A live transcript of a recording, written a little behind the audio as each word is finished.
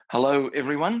Hello,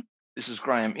 everyone. This is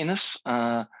Graham Innes.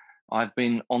 I've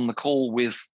been on the call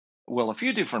with, a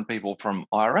few different people from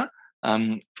IRA.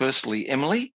 Firstly,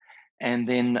 Emily, and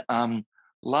then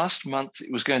last month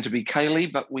it was going to be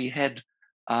Kaylee, but we had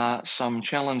some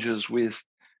challenges with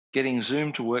getting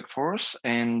Zoom to work for us,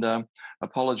 and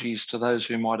apologies to those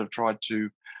who might have tried to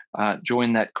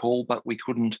join that call, but we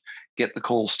couldn't get the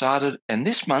call started. And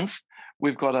this month,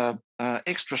 we've got a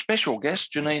extra special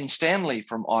guest. Janine Stanley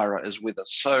from IRA is with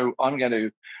us. So I'm going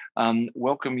to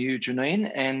welcome you,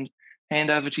 Janine, and hand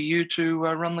over to you to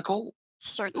run the call.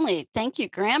 Certainly. Thank you,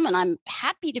 Graham. And I'm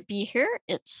happy to be here.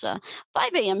 It's 5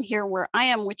 a.m. here where I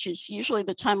am, which is usually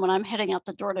the time when I'm heading out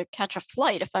the door to catch a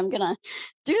flight. If I'm going to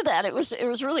do that, it was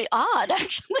really odd,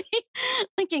 actually,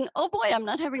 thinking, oh boy, I'm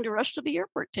not having to rush to the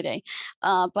airport today.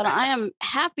 But I am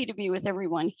happy to be with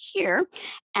everyone here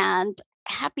and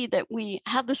happy that we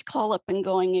have this call up and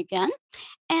going again.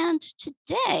 And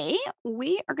today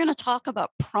we are going to talk about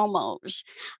promos.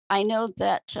 I know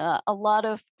that a lot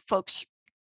of folks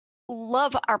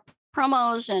love our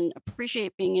promos and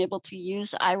appreciate being able to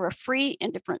use IRA free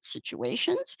in different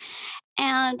situations.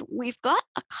 And we've got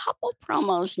a couple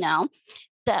promos now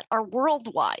that are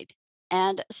worldwide.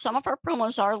 And some of our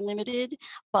promos are limited,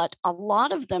 but a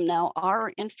lot of them now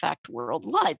are, in fact,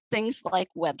 worldwide. Things like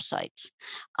websites.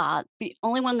 The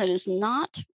only one that is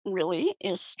not really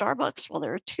is Starbucks. Well,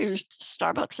 there are two.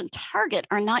 Starbucks and Target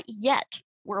are not yet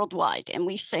worldwide. And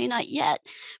we say not yet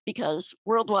because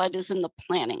worldwide is in the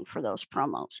planning for those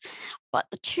promos. But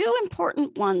the two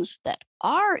important ones that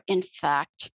are, in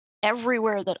fact,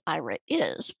 everywhere that IRA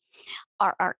is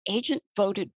are our agent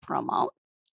voted promo,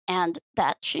 and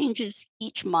that changes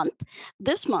each month.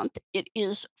 This month, it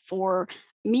is for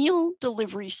meal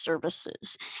delivery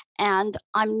services. And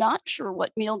I'm not sure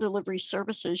what meal delivery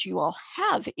services you all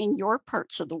have in your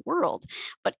parts of the world,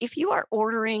 but if you are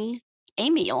ordering a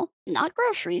meal, not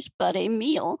groceries, but a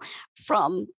meal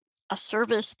from a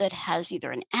service that has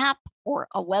either an app or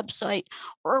a website,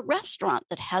 or a restaurant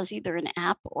that has either an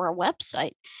app or a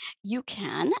website, you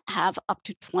can have up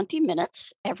to 20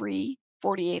 minutes every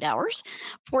 48 hours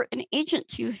for an agent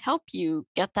to help you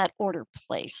get that order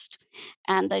placed.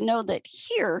 And I know that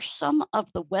here, some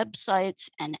of the websites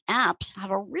and apps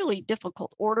have a really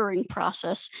difficult ordering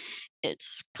process.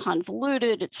 It's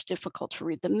convoluted, it's difficult to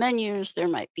read the menus, there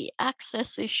might be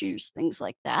access issues, things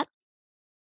like that.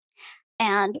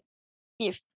 And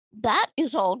if that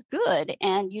is all good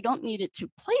and you don't need it to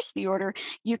place the order,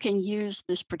 you can use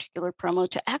this particular promo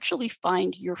to actually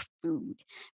find your food.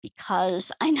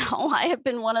 Because I know I have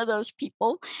been one of those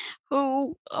people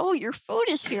who, oh, your food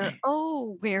is here.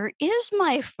 Oh, where is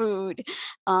my food?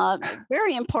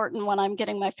 Very important when I'm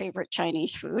getting my favorite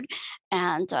Chinese food.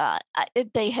 And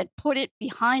they had put it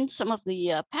behind some of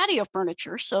the patio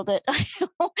furniture so that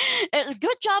it's a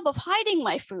good job of hiding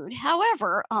my food.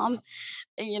 However,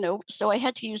 so I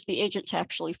had to use the agent to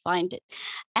actually find it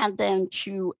and then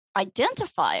to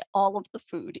identify all of the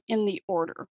food in the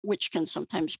order, which can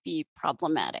sometimes be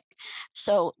problematic.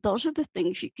 So those are the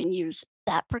things you can use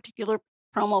that particular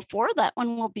promo for. That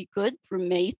one will be good through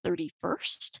May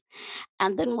 31st.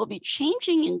 And then we'll be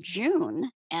changing in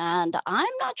June. And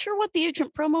I'm not sure what the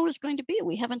agent promo is going to be.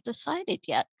 We haven't decided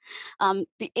yet.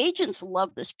 The agents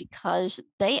love this because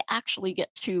they actually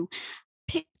get to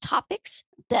pick topics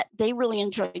that they really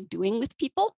enjoy doing with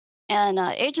people. And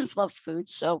agents love food.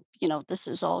 So, this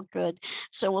is all good.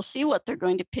 So we'll see what they're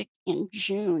going to pick in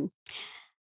June.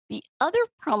 The other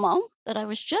promo that I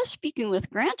was just speaking with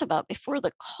Grant about before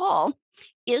the call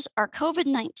is our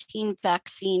COVID-19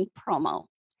 vaccine promo.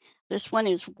 This one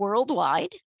is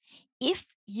worldwide. If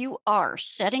you are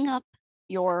setting up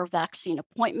your vaccine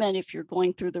appointment, if you're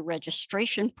going through the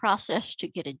registration process to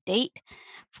get a date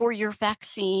for your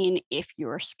vaccine, if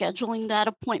you're scheduling that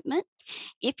appointment,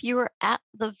 if you're at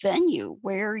the venue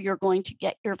where you're going to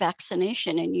get your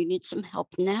vaccination and you need some help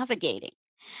navigating,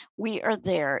 we are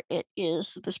there.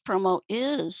 This promo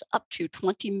is up to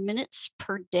 20 minutes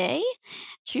per day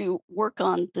to work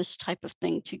on this type of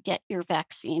thing to get your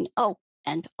vaccine. Oh,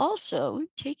 and also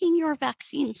taking your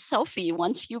vaccine selfie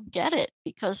once you get it,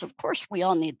 because of course we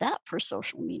all need that for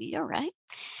social media, right?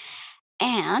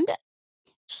 And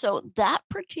so that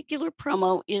particular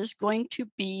promo is going to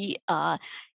be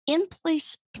in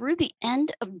place through the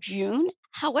end of June.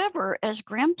 However, as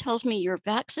Graham tells me, your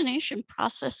vaccination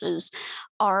processes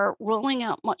are rolling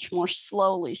out much more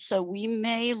slowly. So we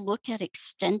may look at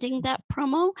extending that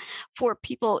promo for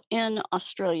people in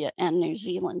Australia and New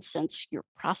Zealand, since your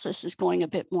process is going a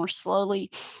bit more slowly.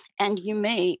 And you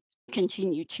may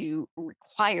continue to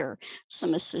require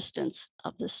some assistance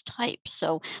of this type.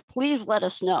 So please let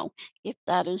us know if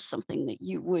that is something that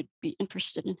you would be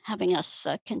interested in having us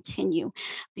continue.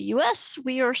 The US,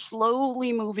 we are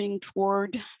slowly moving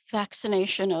toward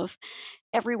vaccination of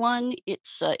everyone.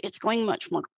 It's going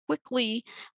much more quickly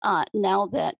now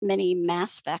that many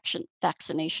mass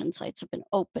vaccination sites have been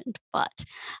opened, but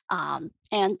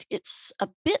and it's a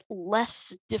bit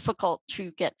less difficult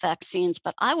to get vaccines.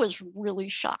 But I was really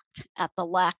shocked at the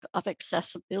lack of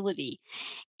accessibility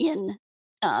in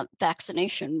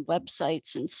vaccination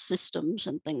websites and systems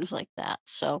and things like that.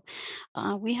 So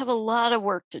we have a lot of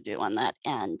work to do on that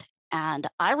end. And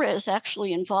IRA is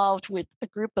actually involved with a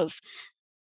group of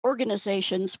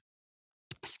organizations,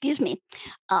 excuse me,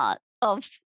 of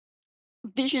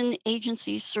vision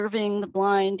agencies serving the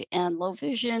blind and low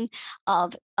vision,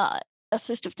 of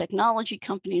assistive technology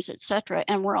companies, et cetera.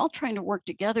 And we're all trying to work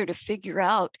together to figure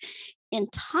out, in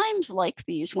times like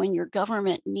these, when your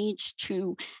government needs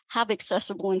to have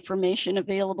accessible information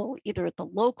available either at the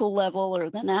local level or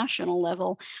the national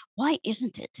level, why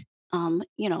isn't it?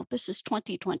 This is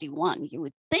 2021. You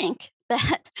would think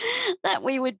that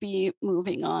we would be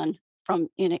moving on from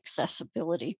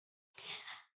inaccessibility.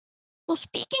 Well,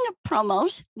 speaking of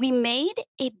promos, we made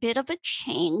a bit of a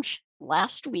change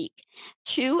last week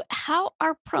to how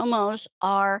our promos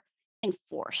are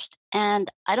enforced. And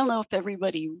I don't know if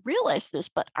everybody realized this,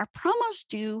 but our promos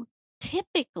do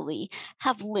typically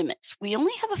have limits. We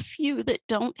only have a few that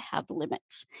don't have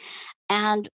limits.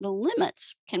 And the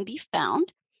limits can be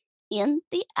found in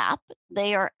the app.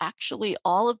 They are actually,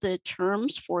 all of the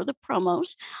terms for the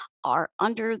promos are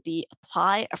under the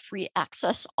apply a free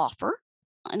access offer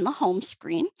on the home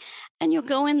screen. And you'll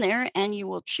go in there and you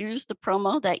will choose the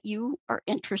promo that you are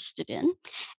interested in.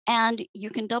 And you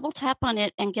can double tap on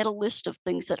it and get a list of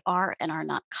things that are and are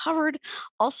not covered.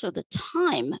 Also, the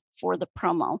time for the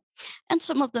promo. And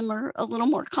some of them are a little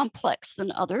more complex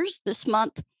than others. This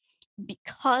month,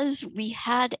 because we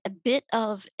had a bit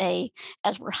of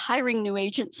as we're hiring new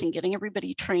agents and getting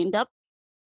everybody trained up,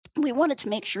 we wanted to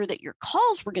make sure that your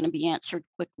calls were going to be answered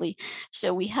quickly.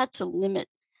 So we had to limit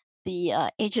the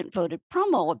agent voted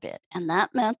promo a bit. And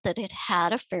that meant that it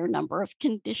had a fair number of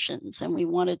conditions. And we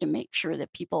wanted to make sure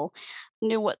that people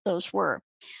knew what those were.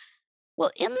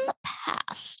 Well, in the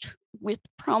past with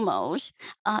promos,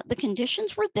 the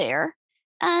conditions were there,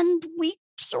 and we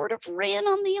sort of ran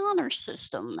on the honor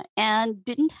system and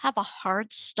didn't have a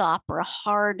hard stop or a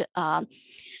hard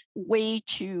way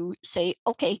to say,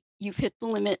 okay, you've hit the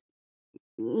limit,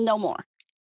 no more.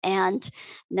 And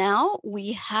now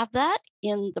we have that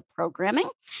in the programming,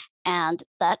 and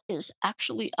that is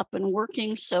actually up and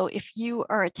working. So if you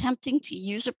are attempting to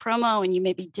use a promo and you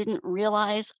maybe didn't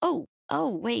realize, oh,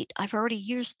 wait, I've already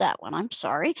used that one, I'm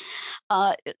sorry,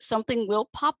 something will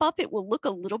pop up. It will look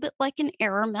a little bit like an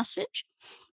error message,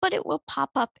 but it will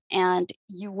pop up and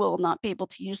you will not be able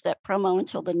to use that promo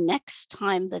until the next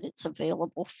time that it's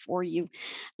available for you.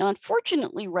 Now,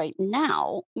 unfortunately, right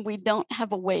now, we don't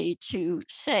have a way to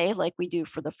say, like we do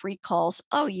for the free calls,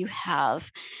 oh, you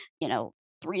have,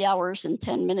 3 hours and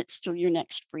 10 minutes till your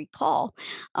next free call.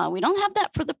 We don't have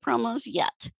that for the promos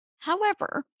yet.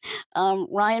 However,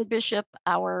 Ryan Bishop,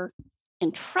 our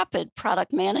intrepid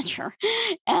product manager,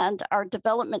 and our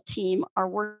development team are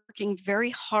working very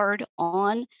hard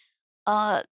on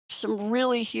some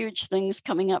really huge things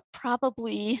coming up,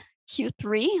 probably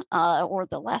Q3 or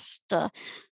the last Q3,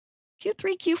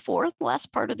 Q4, the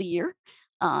last part of the year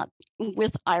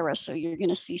with IRA. So you're going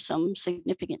to see some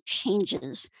significant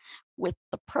changes with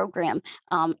the program,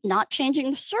 not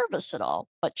changing the service at all,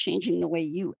 but changing the way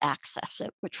you access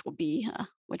it, which will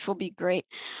be great.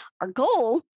 Our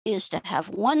goal is to have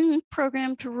one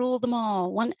program to rule them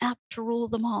all, one app to rule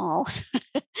them all.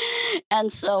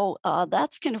 And so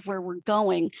that's kind of where we're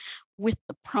going with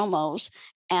the promos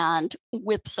and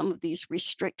with some of these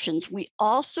restrictions. We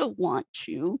also want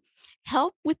to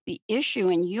help with the issue,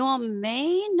 and you all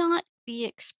may not be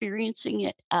experiencing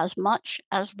it as much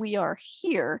as we are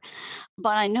here,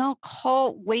 but I know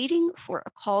waiting for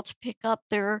a call to pick up,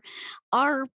 there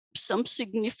are some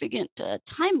significant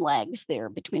time lags there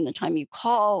between the time you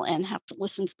call and have to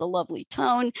listen to the lovely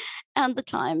tone and the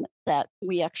time that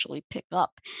we actually pick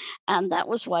up. And that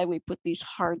was why we put these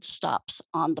hard stops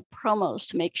on the promos,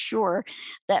 to make sure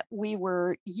that we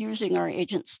were using our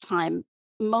agents' time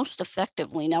most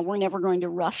effectively. Now, we're never going to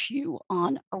rush you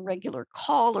on a regular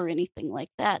call or anything like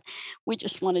that. We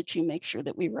just wanted to make sure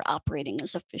that we were operating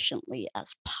as efficiently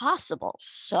as possible.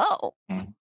 So,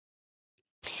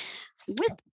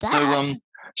 with So, that,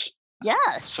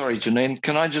 yes. sorry, Janine,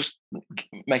 can I just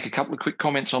make a couple of quick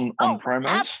comments on Oh, promos?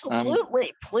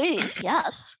 absolutely. Please.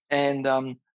 Yes. And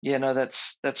yeah, no,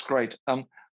 that's great.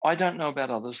 I don't know about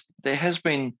others.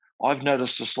 I've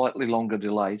noticed a slightly longer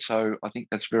delay, so I think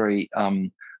that's very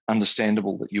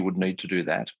understandable that you would need to do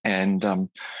that. And so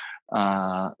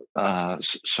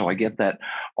I get that.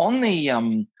 On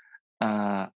the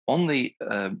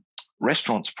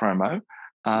restaurants promo,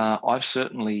 I've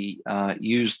certainly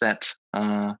used that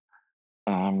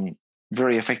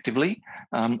very effectively.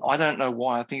 I don't know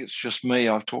why. I think it's just me.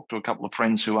 I've talked to a couple of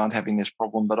friends who aren't having this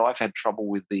problem, but I've had trouble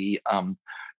with the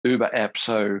Uber app.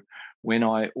 So when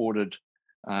I ordered,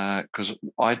 because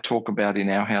I talk about in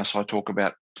our house, I talk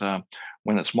about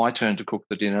when it's my turn to cook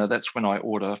the dinner. That's when I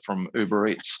order from Uber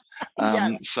Eats.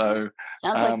 Yes. So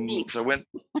Sounds like me. so when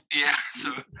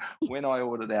so when I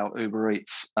ordered our Uber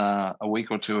Eats a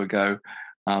week or two ago,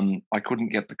 I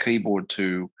couldn't get the keyboard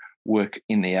to work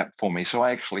in the app for me. So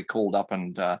I actually called up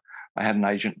and I had an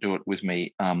agent do it with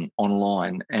me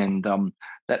online, and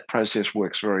that process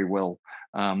works very well.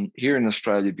 Here in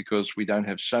Australia, because we don't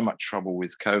have so much trouble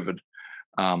with COVID,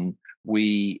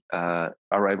 we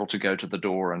are able to go to the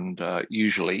door and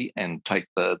usually and take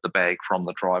the bag from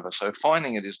the driver. So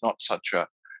finding it is not such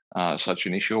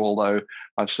an issue, although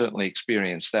I've certainly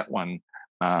experienced that one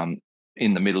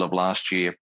in the middle of last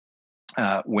year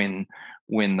when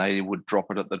they would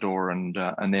drop it at the door and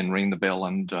then ring the bell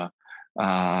and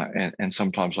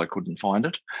sometimes I couldn't find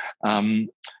it.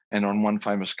 And on one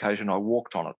famous occasion, I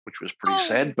walked on it, which was pretty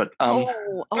sad. But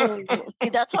see,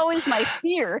 that's always my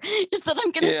fear, is that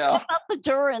I'm going to step out the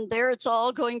door and there it's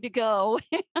all going to go.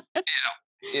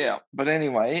 Yeah. But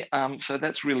anyway, so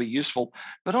that's really useful.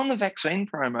 But on the vaccine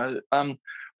promo,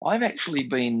 I've actually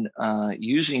been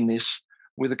using this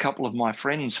with a couple of my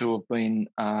friends who have been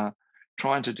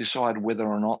trying to decide whether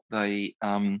or not they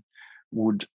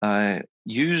would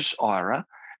use Aira.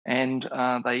 And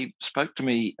they spoke to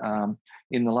me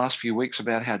in the last few weeks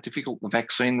about how difficult the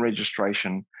vaccine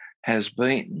registration has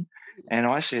been. And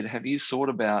I said, have you thought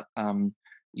about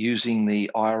using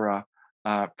the Aira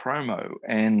promo?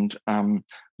 And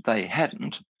they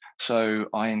hadn't. So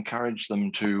I encouraged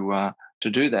them to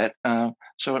do that.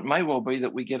 So it may well be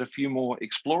that we get a few more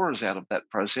explorers out of that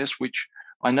process, which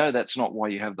I know that's not why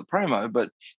you have the promo, but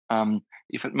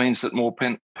if it means that more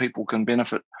people can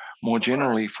benefit more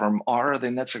generally from Aira,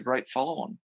 then that's a great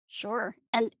follow-on. Sure.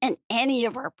 And any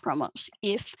of our promos,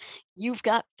 if you've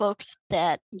got folks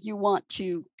that you want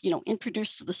to,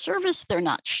 introduce to the service, they're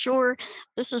not sure,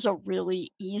 this is a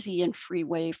really easy and free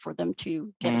way for them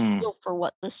to get a feel for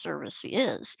what the service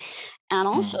is. And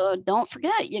also, don't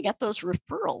forget, you get those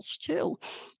referrals too.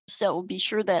 So be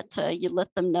sure that you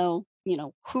let them know,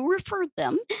 who referred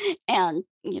them, and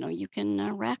you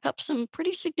can rack up some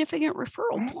pretty significant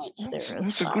referral points there as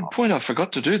That's well. a good point. I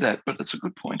forgot to do that, but it's a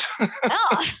good point.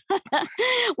 Yeah.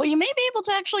 Well, you may be able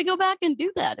to actually go back and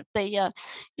do that if they,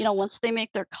 once they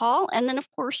make their call. And then, of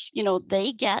course,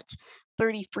 they get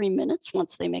 30 free minutes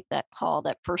once they make that call,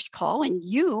 that first call. And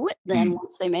you then,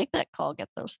 once they make that call, get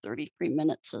those 30 free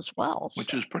minutes as well.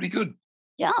 Which is pretty good.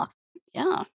 Yeah.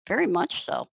 Yeah. Very much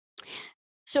so.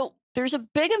 So there's a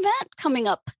big event coming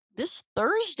up this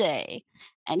Thursday,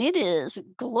 and it is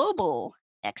Global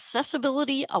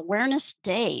Accessibility Awareness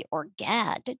Day, or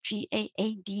GAD,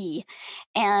 GAAD.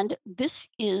 And this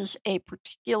is a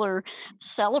particular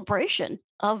celebration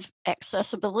of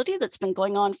accessibility that's been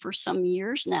going on for some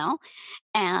years now.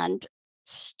 And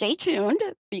stay tuned,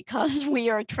 because we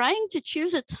are trying to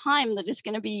choose a time that is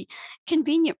going to be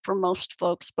convenient for most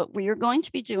folks, but we are going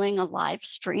to be doing a live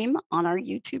stream on our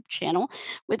YouTube channel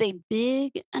with a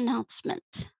big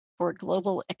announcement for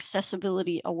Global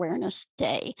Accessibility Awareness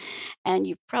Day. And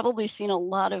you've probably seen a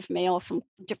lot of mail from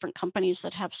different companies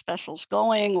that have specials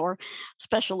going or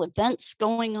special events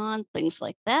going on, things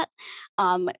like that.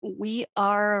 We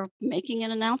are making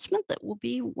an announcement that will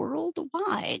be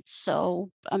worldwide. So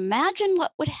imagine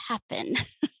what would happen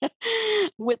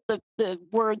with the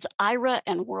words Aira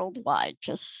and worldwide.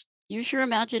 Just use your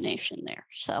imagination there.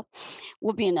 So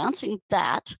we'll be announcing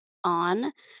that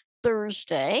on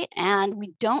Thursday, and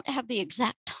we don't have the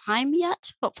exact time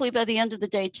yet. Hopefully by the end of the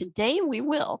day today we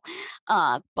will,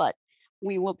 but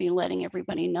we will be letting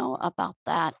everybody know about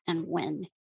that and when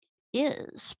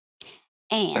is.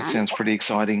 And that sounds pretty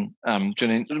exciting,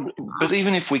 Janine. But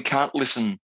even if we can't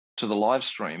listen to the live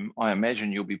stream, I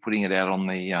imagine you'll be putting it out on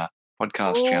the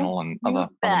podcast Oh, channel and you other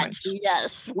bet. means.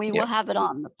 Yes, we will Yep. have it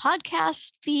on the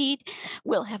podcast feed.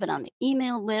 We'll have it on the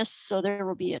email list. So there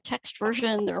will be a text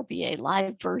version, there will be a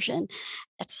live version,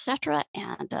 etc.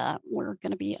 And we're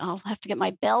going to be. I'll have to get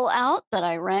my bell out that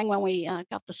I rang when we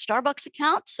got the Starbucks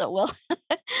account. So we'll.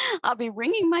 I'll be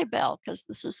ringing my bell because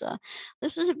this is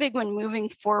a big one moving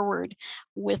forward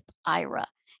with IRA.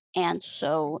 And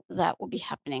so that will be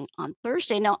happening on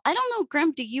Thursday. Now, I don't know,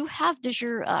 Graham, does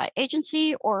your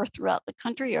agency or throughout the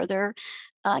country, are there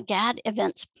GAD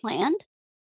events planned?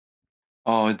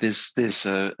 Oh, there's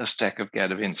a stack of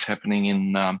GAD events happening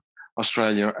in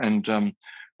Australia, and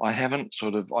I haven't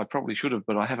I probably should have,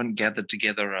 but I haven't gathered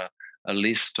together a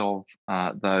list of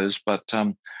those. But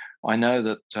I know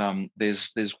that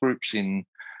there's groups in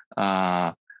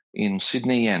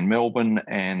Sydney and Melbourne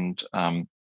and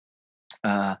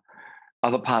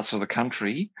other parts of the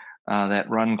country that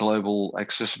run global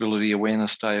accessibility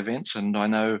awareness day events, and I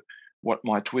know what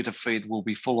my Twitter feed will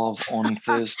be full of on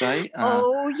Thursday.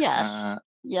 Oh, yes. Uh,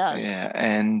 Yes. yeah,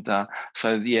 and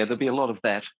so yeah, there'll be a lot of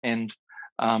that, and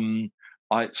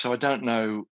I don't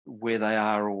know where they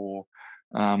are or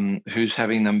who's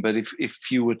having them, but if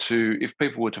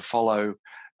people were to follow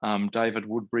David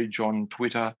Woodbridge on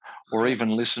Twitter, or Yeah. even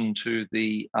listen to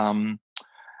the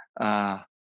uh,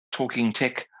 Talking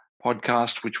Tech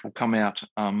podcast, which will come out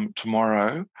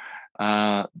tomorrow,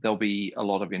 there'll be a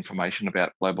lot of information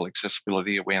about Global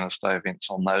Accessibility Awareness Day events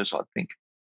on those, I think.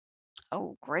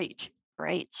 Oh, great.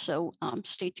 Great. So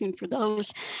stay tuned for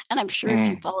those. And I'm sure if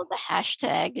you Mm. follow the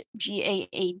hashtag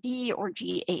GAAD or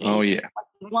Oh yeah,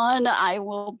 GAAD1, I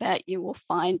will bet you will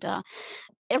find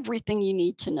everything you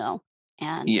need to know.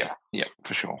 And yeah,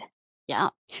 for sure. yeah,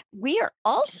 we are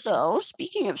also,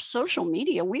 speaking of social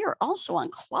media, we are also on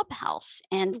Clubhouse,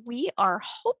 and we are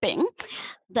hoping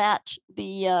that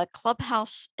the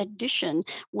Clubhouse edition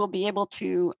will be able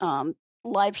to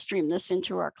live stream this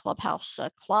into our Clubhouse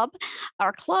club.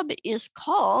 Our club is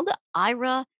called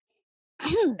IRA,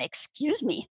 excuse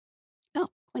me, oh,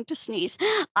 going to sneeze.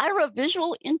 IRA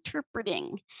Visual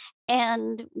Interpreting.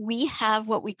 And we have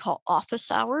what we call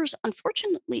office hours.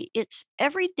 Unfortunately, it's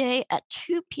every day at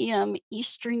 2 p.m.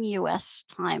 Eastern US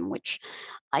time, which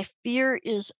I fear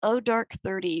is dark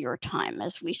 30 your time,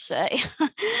 as we say. I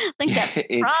think Yeah, that's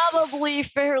it's probably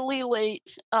fairly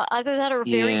late, either that or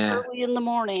very yeah, early in the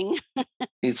morning.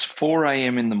 it's 4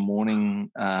 a.m. in the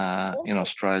morning Oh, in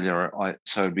Australia.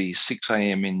 So it'd be 6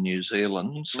 a.m. in New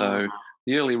Zealand. So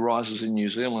the early risers in New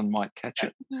Zealand might catch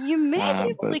it, you may be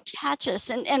able but to catch us,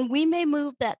 and we may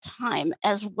move that time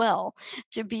as well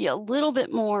to be a little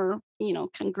bit more,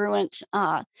 congruent,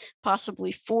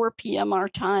 possibly 4 p.m. our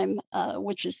time,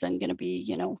 which is then going to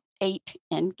be, 8,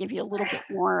 and give you a little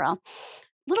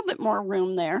bit more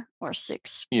room there, or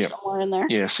 6, yeah, somewhere in there.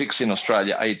 yeah, 6 in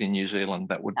Australia, 8 in New Zealand.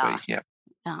 That would Yeah, be yeah.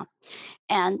 yeah.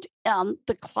 And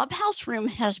the Clubhouse room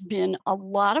has been a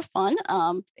lot of fun.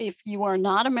 If you are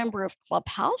not a member of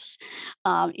Clubhouse,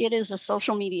 it is a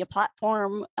social media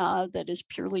platform that is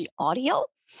purely audio.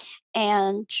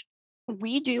 And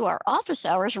we do our office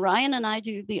hours. Ryan and I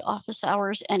do the office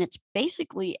hours, and it's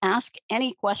basically ask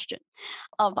any question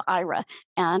of IRA,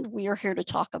 and we are here to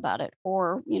talk about it,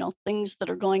 or things that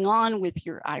are going on with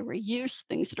your IRA use,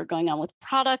 things that are going on with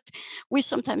product. We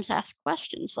sometimes ask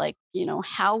questions like,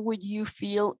 how would you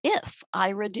feel if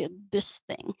IRA did this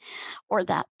thing or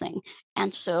that thing?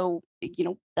 And so,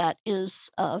 that is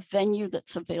a venue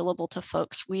that's available to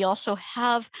folks. We also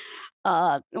have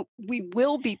we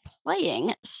will be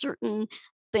playing certain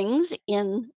things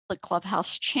in the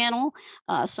Clubhouse channel.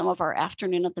 Some of our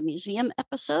Afternoon at the Museum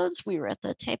episodes. We were at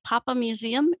the Te Papa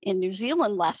Museum in New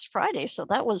Zealand last Friday. So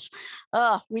that was,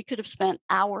 we could have spent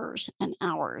hours and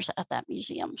hours at that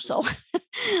museum. So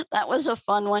that was a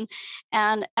fun one.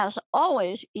 And as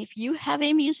always, if you have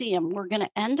a museum, we're going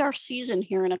to end our season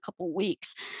here in a couple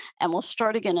weeks and we'll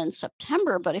start again in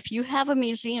September. But if you have a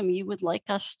museum you would like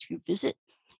us to visit,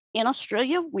 in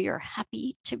Australia, we are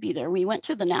happy to be there. We went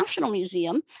to the National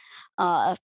Museum.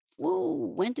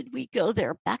 When did we go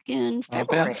there? Back in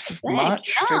February, About I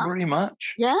think. February,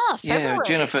 March. Yeah, Yeah,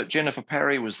 February. Jennifer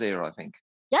Parry was there, I think.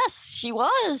 Yes, she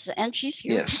was, and she's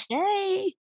here Yes.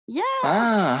 today. Yeah,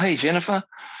 Ah, hey Jennifer.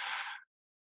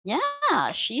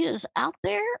 yeah, she is out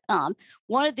there.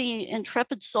 One of the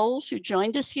intrepid souls who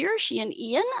joined us here, she and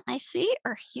Ian, I see,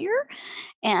 are here,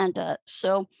 and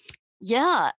so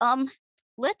yeah.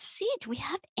 Let's see. Do we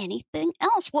have anything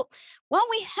else? Well, while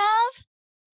we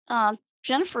have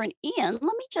Jennifer and Ian,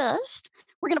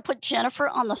 we're going to put Jennifer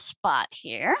on the spot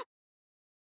here.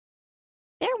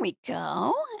 There we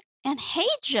go. And hey,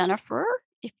 Jennifer,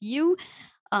 if you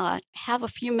have a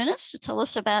few minutes to tell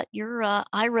us about your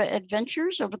IRA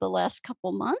adventures over the last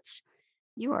couple months,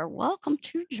 you are welcome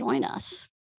to join us.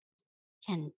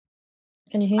 Can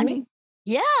Can you hear me?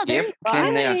 Yeah, there Yep, you go.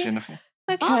 can now, Hey. Jennifer.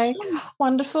 Okay, Awesome.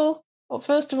 wonderful. Well,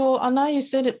 first of all, I know you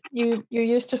said it. You're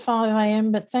used to 5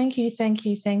 a.m., but thank you.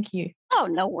 Oh,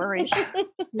 no worries.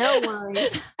 No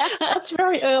worries. That's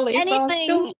very early. So I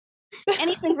still.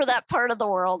 Anything for that part of the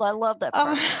world. I love that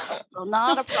part of the world, so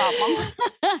not a problem.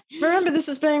 Remember, this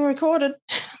is being recorded.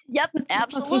 Yep,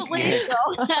 absolutely.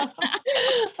 Yeah.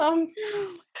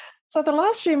 So the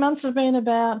last few months have been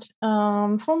about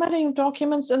formatting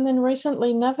documents and then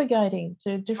recently navigating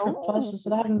to different places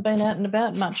that I haven't been out and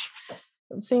about much.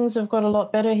 Things have got a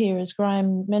lot better here, as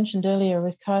Graham mentioned earlier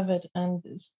with COVID, and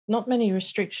there's not many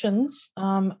restrictions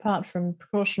apart from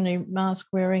precautionary mask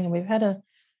wearing. And we've had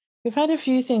a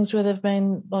few things where they've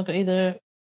been like either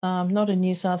not in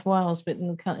New South Wales, but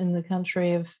in the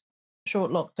country of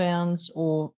short lockdowns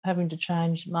or having to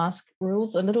change mask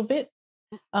rules a little bit.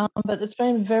 But it's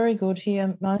been very good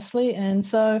here mostly. And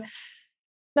so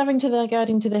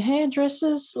navigating to the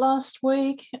hairdressers last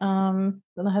week that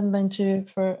I hadn't been to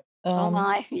for oh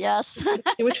my, yes.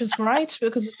 which was great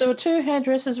because there were two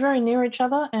hairdressers very near each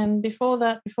other. And before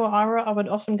IRA, I would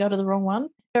often go to the wrong one.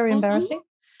 Very embarrassing.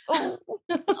 Oh.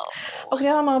 I was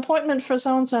going, my appointment for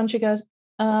so-and-so, and she goes,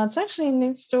 it's actually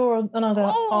next door. And I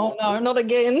go, oh no, not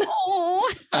again.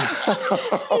 Oh.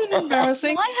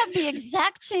 Embarrassing. I have the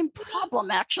exact same problem,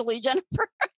 actually, Jennifer.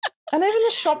 And even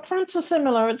the shop fronts are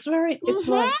similar. It's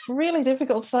like really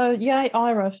difficult. So yay,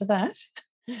 IRA for that.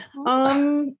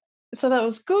 So that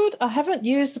was good. I haven't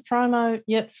used the promo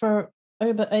yet for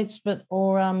Uber Eats,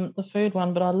 or the food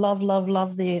one, but I love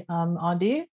the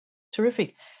idea.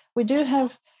 Terrific. We do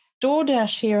have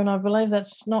DoorDash here, and I believe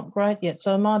that's not great yet.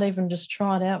 So I might even just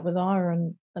try it out with Ira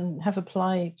and have a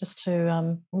play just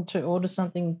to order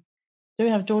something. Do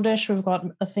we have DoorDash? We've got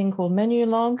a thing called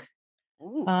Menulog.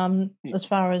 As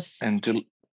far as and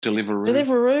Deliveroo.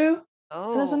 Deliveroo.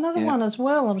 Oh, there's another one as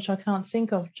well, which I can't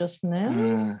think of just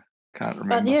now. Can't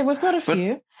remember. But yeah, we've got a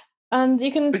few, and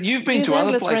you can. But you've been to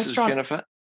other places, Jennifer.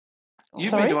 You've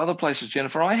Sorry? been to other places,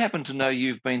 Jennifer. I happen to know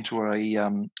you've been to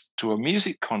a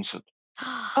music concert.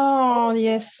 Oh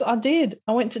yes, I did.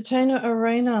 I went to Tina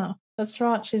Arena. That's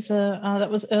right. She's that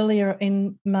was earlier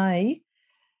in May,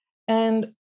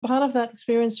 and part of that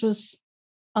experience was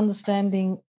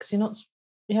understanding because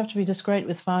you have to be discreet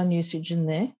with phone usage in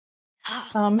there.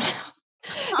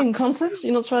 In concerts,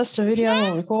 you're not supposed to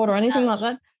video or record or anything like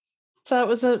that. So it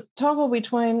was a toggle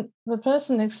between the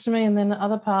person next to me and then the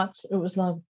other parts. It was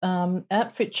like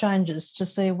outfit changes to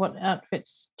see what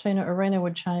outfits Tina Arena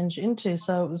would change into.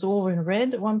 So it was all in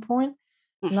red at one point.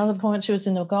 Another point she was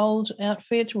in a gold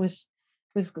outfit with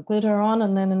glitter on,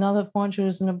 and then another point she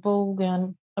was in a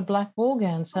black ball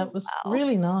gown. So it was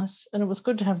really nice, and it was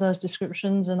good to have those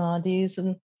descriptions and ideas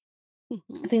and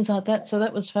things like that. So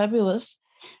that was fabulous.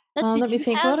 Let me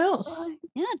think, what else?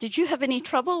 Did you have any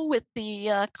trouble with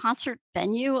the concert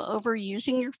venue over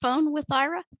using your phone with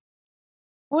Ira?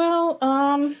 Well,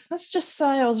 let's just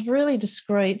say I was really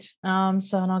discreet. So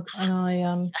I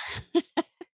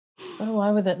got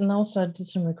away with it, and also did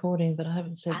some recording, but I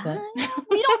haven't said that.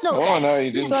 We don't know. Oh no,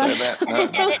 you didn't say that.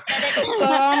 No. So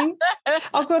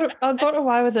I got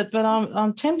away with it, but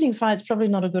I'm tempting fate's probably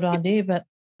not a good idea. But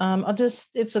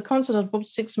it's a concert I booked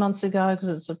 6 months ago because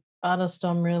it's an artist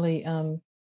I'm really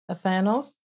a fan of,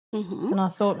 and I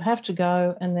thought have to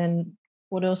go, and then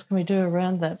what else can we do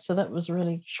around that? So that was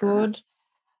really good.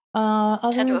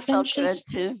 Other had to have felt adventures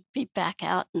good to be back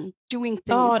out and doing things.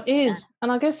 Oh, it is. And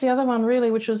I guess the other one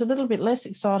really, which was a little bit less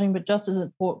exciting but just as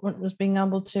important, was being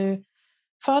able to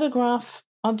photograph.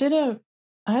 I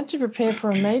had to prepare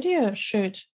for a media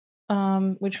shoot,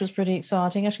 which was pretty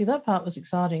exciting. Actually, that part was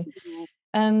exciting.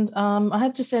 And I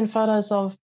had to send photos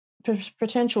of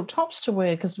potential tops to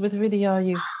wear because with video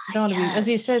you don't want to be, as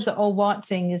you said, the all white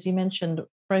thing, as you mentioned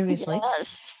previously.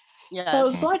 Yes. So it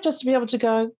was great just to be able to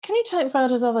go, can you take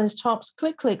photos of those tops?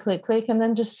 Click, click, click, click, and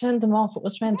then just send them off. It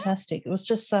was fantastic. It was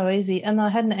just so easy. And I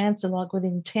had an answer like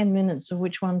within 10 minutes of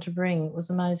which one to bring. It was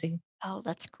amazing. Oh,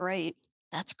 that's great.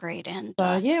 That's great. And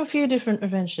so, a few different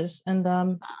adventures and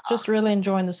just really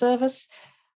enjoying the service.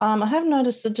 I have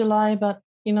noticed the delay, but,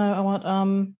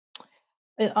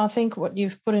 I think what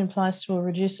you've put in place will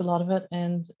reduce a lot of it.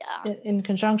 And in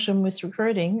conjunction with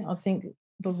recruiting, I think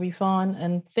it'll be fine,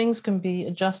 and things can be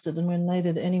adjusted and when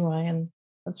needed anyway. And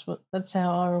that's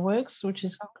how IRA works, which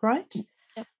is great.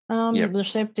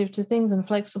 Receptive to things and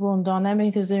flexible and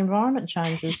dynamic as the environment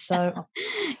changes. So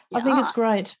I think it's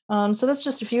great. So that's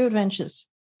just a few adventures.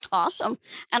 Awesome.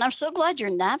 And I'm so glad you're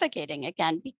navigating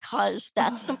again because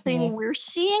that's Yeah. something we're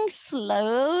seeing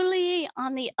slowly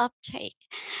on the uptake.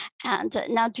 And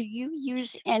now, do you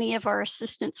use any of our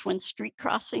assistance when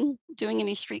doing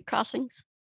any street crossings?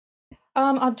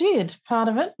 I did part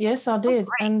of it. Yes, I Oh, did,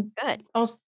 great. and Good. I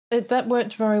was that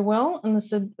worked very well. And they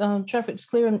said traffic's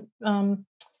clear and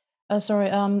sorry,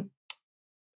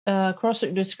 cross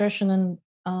at discretion, and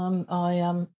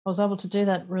I was able to do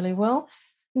that really well.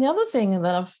 And the other thing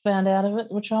that I've found out of it,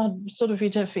 which I sort of you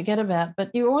don't forget about,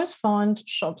 but you always find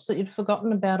shops that you'd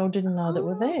forgotten about or didn't know that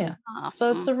were there. Ah,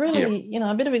 So it's a Yep. really,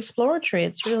 a bit of exploratory.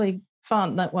 It's really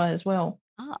fun that way as well.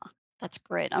 ah, that's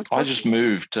great. I just Unfortunately,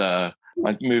 moved.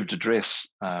 I moved address,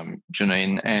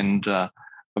 Janine, and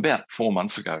about 4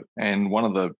 months ago. And one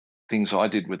of the things I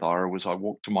did with Ira was I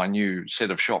walked to my new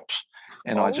set of shops,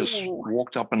 and I just oh,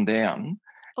 walked up and down,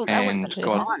 oh, that would have and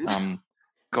been Yeah.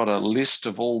 got a list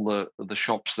of all the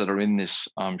shops that are in this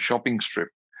shopping strip.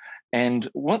 And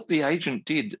what the agent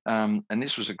did, and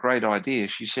this was a great idea,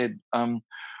 she said,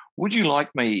 "Would you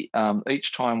like me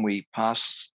each time we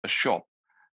pass a shop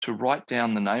to write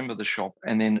down the name of the shop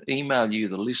and then email you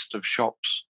the list of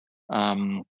shops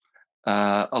um,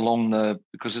 along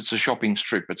because it's a shopping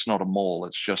strip, it's not a mall,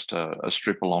 it's just a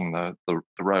strip along the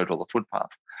road or the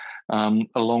footpath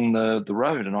along the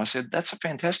road." And I said, "That's a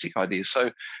fantastic idea."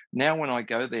 So now when I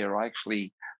go there, I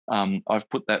actually, I've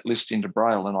put that list into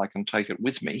Braille and I can take it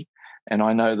with me. And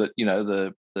I know that,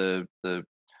 the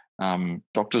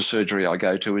doctor's surgery I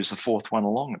go to is the fourth one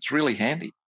along. It's really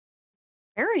handy.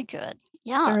 very good.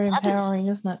 Yeah, Very that is empowering,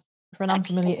 isn't it, for an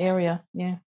unfamiliar excellent. area?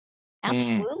 Yeah. Mm,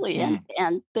 Absolutely. And mm.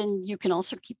 and then you can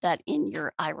also keep that in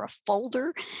your IRA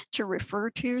folder to refer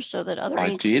to so that other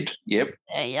I did. agents can Yep.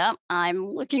 say, yep, I'm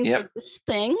looking for Yep. this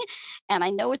thing. And I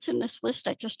know it's in this list.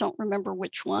 I just don't remember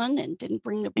which one and didn't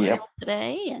bring the Yep. braille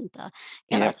today. And yeah,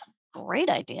 Yep. that's a great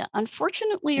idea.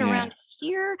 Unfortunately, Yeah. around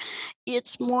here,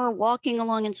 it's more walking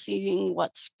along and seeing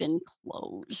what's been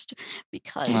closed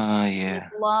because we've Yeah.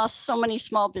 lost so many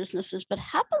small businesses, but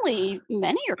happily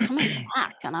many are coming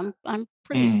back, and I'm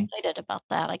pretty Mm. excited about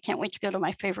that. I can't wait to go to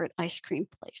my favorite ice cream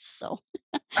place. So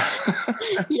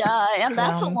yeah, and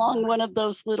that's Yum. along one of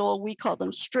those little, we call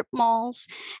them strip malls,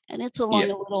 and it's along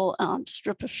Yep. a little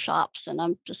strip of shops, and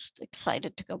I'm just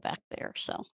excited to go back there.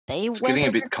 So they It's getting a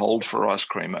weathered bit cold this. for ice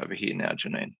cream over here now,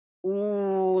 Janine.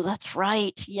 Oh, that's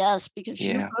right. Yes, because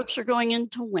you Yeah. folks are going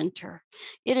into winter.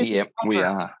 It is Yep, we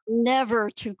are. never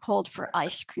too cold for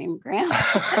ice cream, Graham.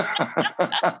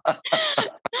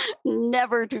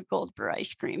 Never too cold for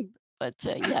ice cream. But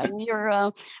yeah,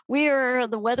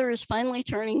 the weather is finally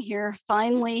turning here,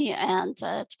 finally, and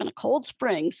it's been a cold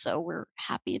spring, so we're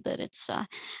happy that it's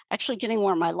actually getting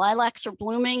warm. My lilacs are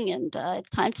blooming, and it's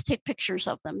time to take pictures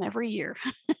of them every year.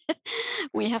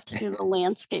 We have to do the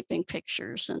landscaping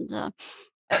pictures, and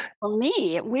for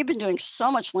me, we've been doing so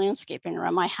much landscaping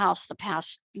around my house the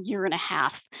past year and a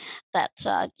half that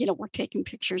we're taking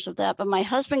pictures of that. But my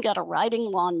husband got a riding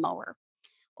lawnmower.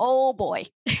 Oh boy.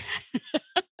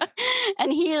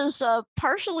 And he is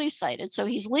partially sighted, so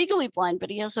he's legally blind, but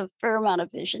he has a fair amount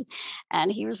of vision.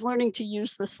 And he was learning to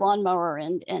use this lawnmower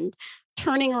and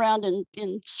turning around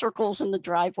in circles in the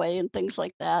driveway and things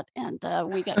like that. And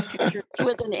we got pictures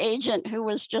with an agent who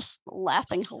was just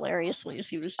laughing hilariously as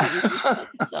he was doing these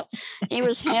things. So he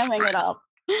was hamming it up.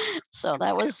 So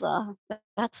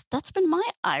that's been my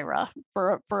IRA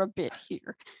for a bit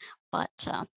here. But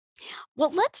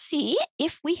well, let's see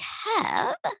if we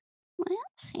have.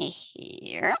 Let's see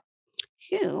here.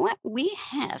 Who we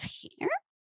have here?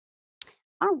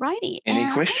 All righty. Any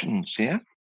And questions? Yeah.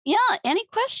 yeah, any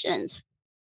questions?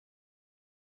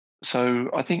 So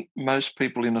I think most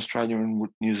people in Australia and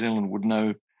New Zealand would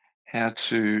know how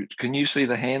to. Can you see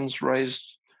the hands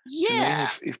raised, Janine? Yeah,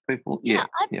 If people, yeah, yeah,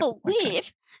 I yeah, okay.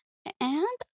 believe. And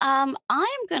I'm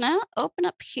gonna open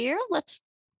up here.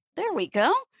 There we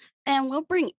go. And we'll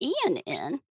bring Ian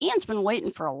in. Ian's been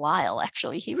waiting for a while,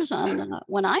 actually. He was on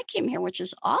when I came here, which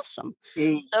is awesome.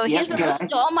 So he's Yep, been listening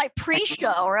to g'day. all my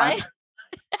pre-show, right?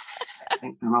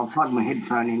 And I'll plug my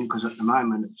headphone in because at the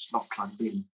moment it's not plugged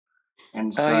in.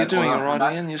 And Oh, so, you're doing all I right,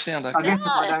 don't- Ian. You sound I okay. guess if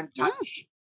Yeah, yeah.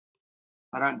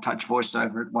 I don't touch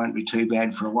voiceover, it won't be too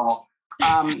bad for a while.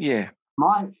 Yeah.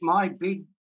 My big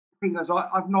thing is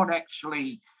I've not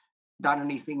actually done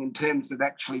anything in terms of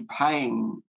actually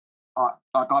paying.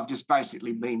 Like I've just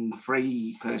basically been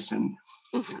free person.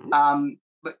 Mhm.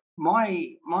 But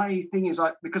my thing is,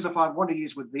 because if I want to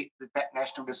use with that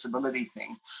national disability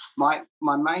thing, my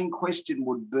main question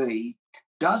would be,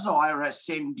 does IRA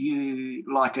send you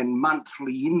like a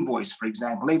monthly invoice, for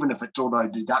example, even if it's auto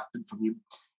deducted from your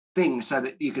thing, so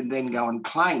that you can then go and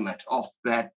claim it off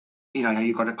that you know,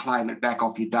 you've got to claim it back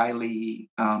off your daily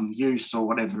use or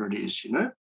whatever it is, you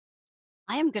know.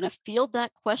 I am going to field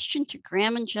that question to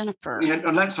Graham and Jennifer. Yeah,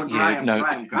 and that's what Yeah,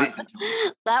 Graham.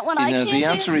 That one I can't the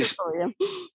answer answer is for you.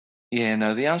 yeah,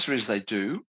 no, the answer is they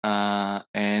do,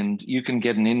 and you can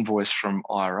get an invoice from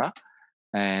IRA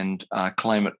and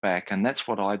claim it back, and that's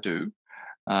what I do.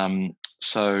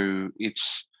 So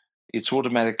it's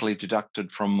automatically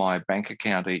deducted from my bank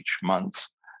account each month,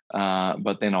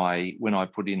 but then when I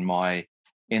put in my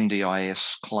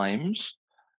NDIS claims,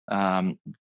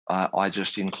 I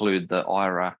just include the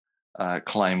IRA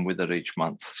claim with it each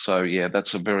month. So yeah,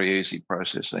 that's a very easy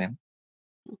process, Ian.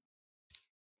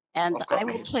 And I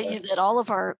will tell you that all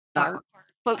of our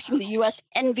folks from the US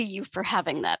envy you for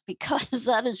having that, because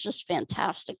that is just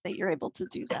fantastic that you're able to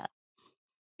do that.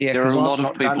 Yeah, there are a lot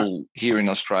of people here in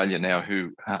Australia now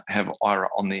who have IRA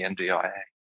on the NDIA.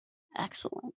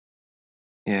 Excellent.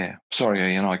 Yeah,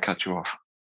 sorry, Ian, I cut you off.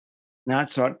 No,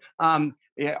 that's right.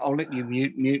 Yeah, I'll let you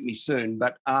mute me soon.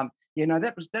 But you know,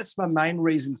 that's my main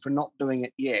reason for not doing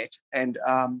it yet. And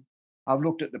I've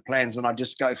looked at the plans, and I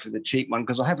just go for the cheap one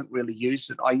because I haven't really used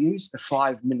it. I use the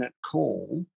 5-minute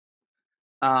call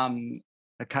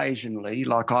occasionally.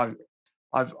 Like I've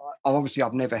obviously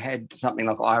never had something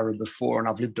like IRA before, and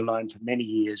I've lived alone for many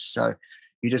years. So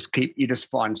you just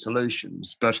find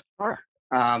solutions. But sure.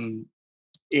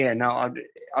 Yeah, no,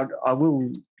 I will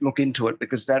look into it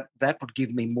because that would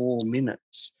give me more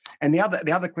minutes. And the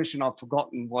other question I've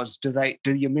forgotten was, do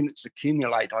your minutes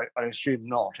accumulate? I assume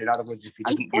not. In other words, if you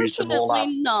didn't use them all up.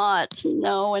 Unfortunately not.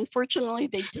 No, unfortunately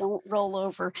they don't roll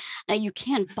over. Now you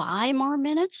can buy more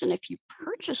minutes, and if you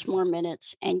purchase more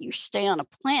minutes and you stay on a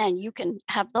plan, you can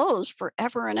have those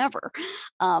forever and ever.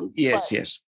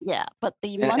 Yes. Yeah, but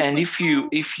the and if you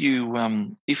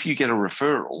get a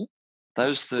referral,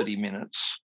 those 30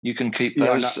 minutes, you can keep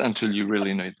those until you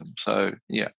really need them. So,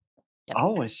 yeah. Yep.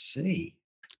 Oh, I see.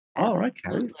 Absolutely.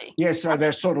 Oh, okay. Yeah, so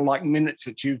they're sort of like minutes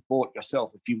that you've bought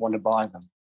yourself if you want to buy them.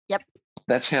 Yep.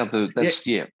 That's how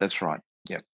that's right.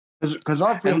 Yep. Because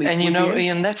I've really and you know,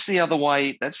 Ian, that's the other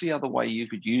way you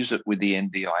could use it with the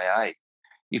NDIA.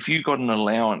 If you got an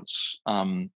allowance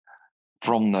from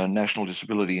the National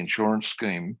Disability Insurance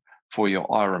Scheme for your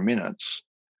IRA minutes,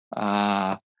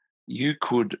 you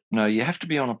have to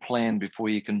be on a plan before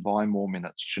you can buy more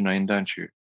minutes, Janine, don't you?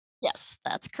 Yes,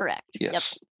 that's correct.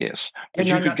 Yes, yep. yes. But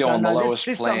you could go on the lowest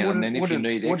plan, and then if you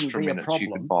need extra minutes,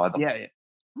 you could buy them.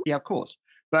 Yeah, of course.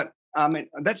 But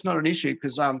that's not an issue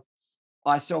because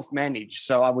I self-manage,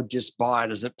 so I would just buy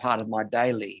it as a part of my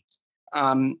daily.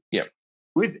 Yep.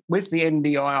 With the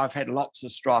NDI, I've had lots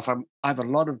of strife. I have a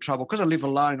lot of trouble because I live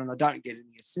alone and I don't get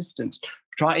any assistance.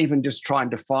 Trying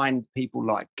to find people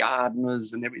like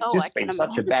gardeners and everything. It's just been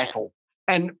such a battle.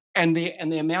 And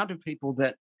the amount of people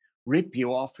that rip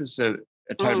you off as a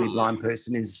totally blind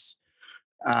person is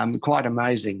quite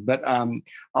amazing. But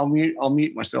I'll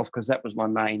mute myself because that was my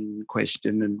main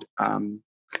question.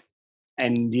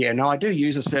 And yeah, no, I do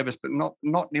use a service, but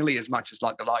not nearly as much as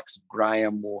like the likes of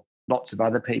Graham or lots of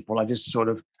other people. I just sort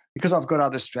of, because I've got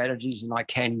other strategies and I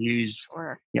can use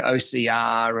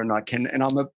OCR and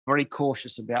I'm very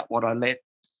cautious about what I let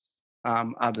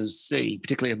others see,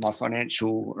 particularly in my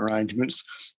financial arrangements.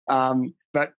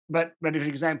 But for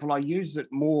example, I use it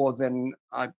more than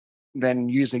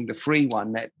using the free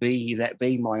one, that be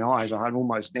My Eyes. I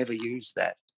almost never use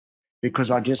that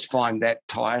because I just find that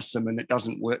tiresome and it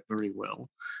doesn't work very well.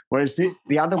 Whereas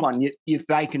the other one, if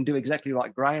they can do exactly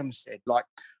like Graham said, like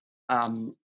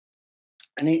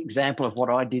an example of what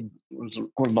I did was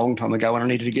quite a long time ago when I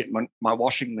needed to get my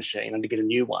washing machine and to get a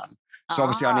new one. So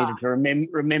obviously I needed to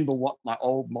remember what my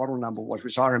old model number was,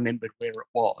 which I remembered where it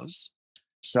was.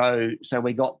 So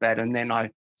we got that, and then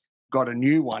I got a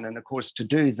new one. And of course, to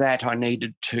do that, I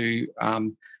needed to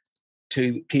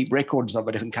keep records of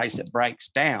it in case it breaks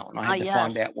down. I had to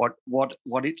find out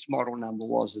what its model number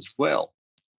was as well.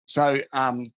 So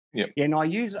and I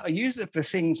use it for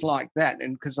things like that,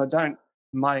 and because I don't.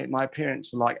 My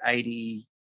parents are like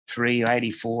 83 or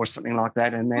 84 or something like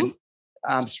that, and then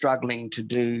I'm struggling to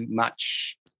do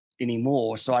much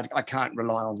anymore, so I can't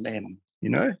rely on them, you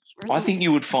know? I think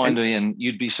you would find, Ian,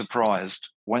 you'd be surprised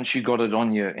once you got it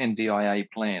on your NDIA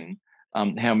plan,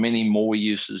 how many more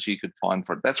uses you could find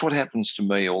for it. That's what happens to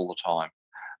me all the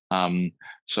time.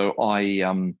 So I,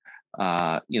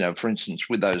 for instance,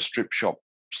 with those strip shops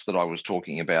that I was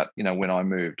talking about, when I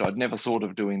moved, I'd never thought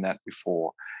of doing that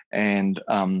before. And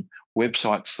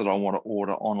websites that I want to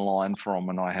order online from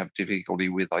and I have difficulty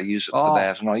with, I use it for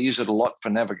that. And I use it a lot for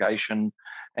navigation.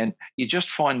 And you just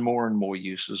find more and more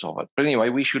uses of it. But anyway,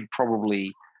 we should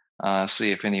probably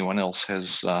see if anyone else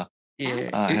has a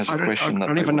question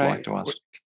that they would like to ask.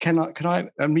 can I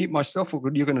unmute myself, or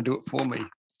you're going to do it for me?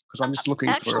 Because I'm just looking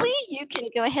Actually, you can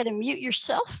go ahead and mute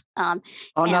yourself. Oh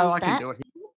no, I and can that, do it.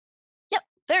 yep,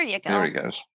 there you There go. he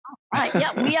goes. Right.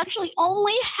 Yeah, we actually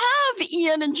only have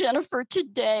Ian and Jennifer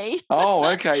today. Oh,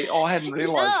 okay. Oh, I hadn't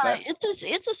realized Yeah, that.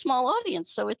 it's a small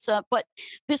audience, so it's but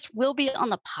this will be on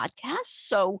the podcast.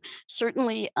 So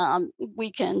certainly,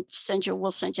 we'll send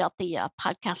you out the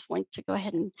podcast link to go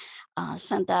ahead and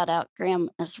send that out, Graham,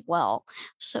 as well.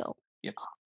 So Yep.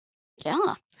 yeah,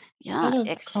 I yeah, had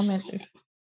a comment.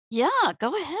 yeah,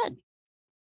 go ahead.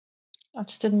 I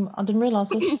didn't realize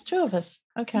there was just two of us.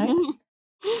 Okay.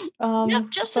 Yep,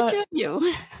 just the two of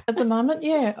you. At the moment,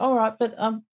 yeah, all right. But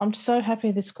I'm so happy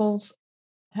this call's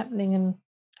happening and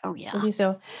Oh yeah. with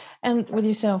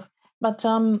yourself. But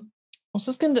I was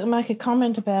just going to make a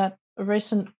comment about a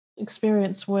recent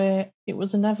experience where it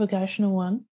was a navigational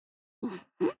one.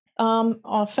 Mhm.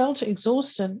 I felt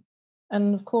exhausted,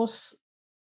 and of course,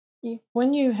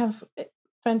 when you have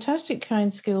fantastic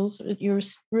cane skills, you're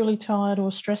really tired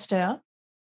or stressed out.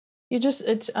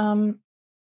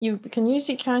 You can use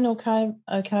your cane okay,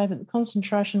 but the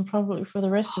concentration probably for the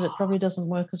rest of it probably doesn't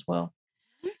work as well.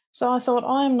 So I thought,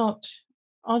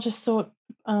 I just thought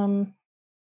I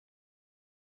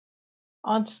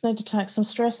just need to take some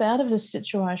stress out of this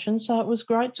situation. So it was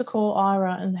great to call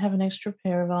Ira and have an extra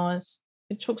pair of eyes.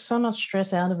 It took so much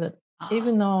stress out of it,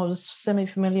 even though I was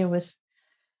semi-familiar with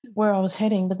where I was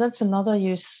heading. But that's another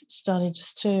use study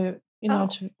just to,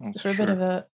 for a bit of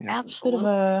a,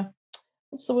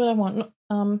 what's the word I want?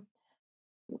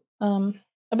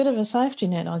 A bit of a safety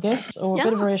net, I guess, or a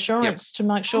bit of reassurance to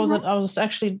make sure that I was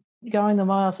actually going the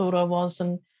way I thought I was,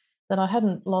 and that I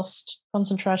hadn't lost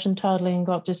concentration totally and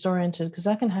got disoriented, because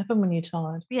that can happen when you're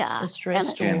tired or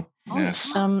stressed.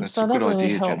 Yes, that's so a that good really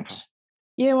idea, helped. Jennifer.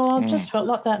 Yeah, well, I just felt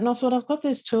like that, and I thought, I've got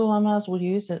this tool, I might as well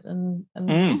use it. And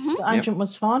the agent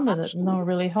was fine with it, and they were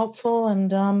really helpful,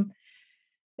 and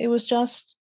it was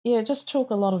just it just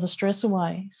took a lot of the stress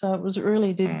away. So it was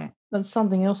really that's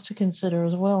something else to consider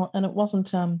as well, and it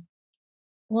wasn't a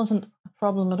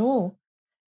problem at all.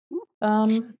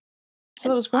 So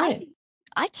that was great.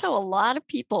 I tell a lot of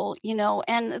people,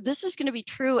 and this is going to be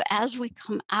true as we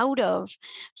come out of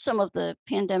some of the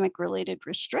pandemic related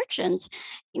restrictions,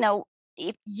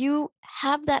 if you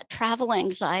have that travel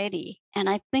anxiety, and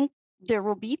I think there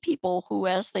will be people who,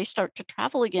 as they start to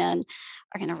travel again,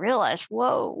 are going to realize,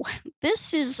 whoa,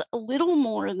 this is a little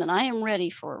more than I am ready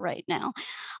for right now.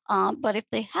 But if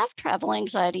they have travel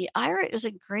anxiety, Ira is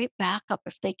a great backup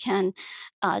if they can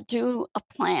do a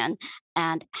plan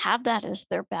and have that as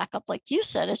their backup. Like you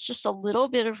said, it's just a little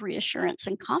bit of reassurance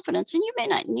and confidence, and you may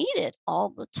not need it all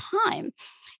the time.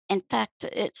 In fact,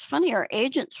 it's funny, our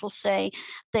agents will say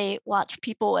they watch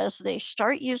people as they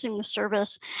start using the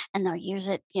service, and they'll use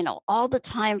it, all the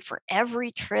time for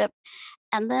every trip.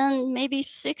 And then maybe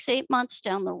 6, 8 months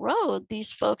down the road,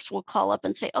 these folks will call up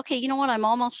and say, okay, you know what? I'm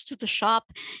almost to the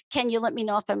shop. Can you let me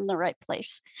know if I'm in the right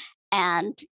place?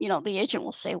 And, the agent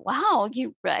will say, wow,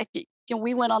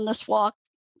 we went on this walk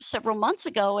several months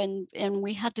ago, and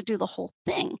we had to do the whole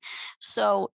thing.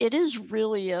 So it is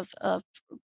really of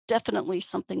definitely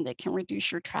something that can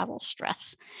reduce your travel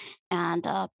stress. And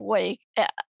boy,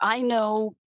 I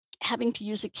know, having to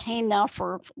use a cane now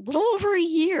for a little over a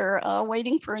year,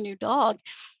 waiting for a new dog,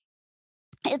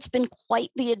 it's been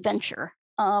quite the adventure.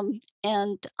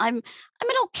 And I'm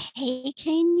an okay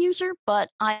cane user, but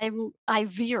I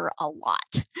veer a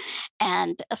lot,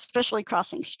 and especially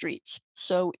crossing streets.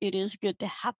 So it is good to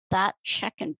have that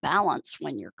check and balance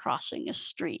when you're crossing a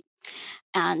street.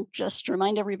 And just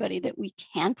remind everybody that we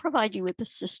can provide you with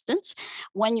assistance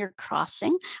when you're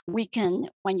crossing.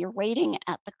 When you're waiting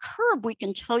at the curb, we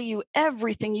can tell you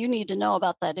everything you need to know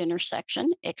about that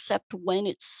intersection, except when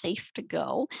it's safe to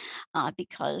go,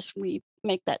 because we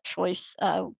make that choice,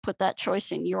 put that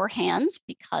choice in your hands,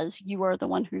 because you are the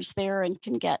one who's there and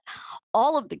can get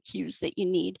all of the cues that you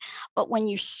need. But when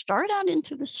you start out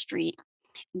into the street,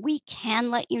 we can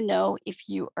let you know if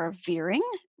you are veering.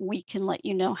 We can let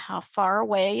you know how far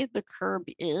away the curb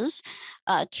is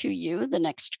to you, the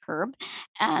next curb.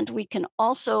 And we can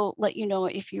also let you know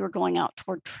if you are going out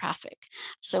toward traffic.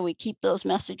 So we keep those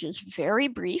messages very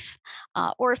brief,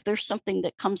 or if there's something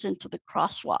that comes into the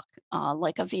crosswalk,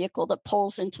 like a vehicle that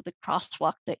pulls into the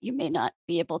crosswalk that you may not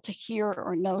be able to hear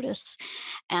or notice.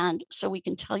 And so we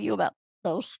can tell you about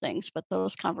those things, but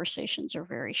those conversations are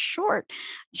very short,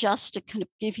 just to kind of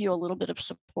give you a little bit of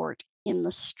support in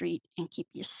the street and keep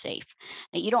you safe.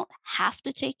 Now, you don't have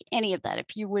to take any of that.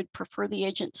 If you would prefer the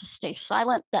agent to stay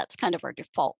silent, that's kind of our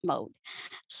default mode.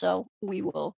 So we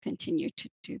will continue to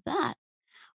do that.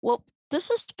 Well, this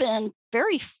has been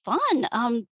very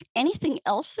fun. Anything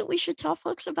else that we should tell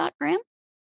folks about, Graham?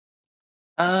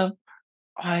 Uh,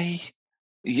 I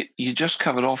you just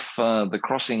covered off the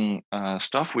crossing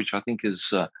stuff, which I think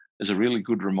is a really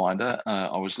good reminder.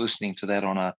 I was listening to that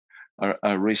on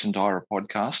a recent IRA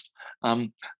podcast.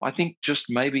 I think just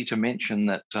maybe to mention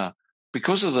that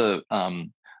because of the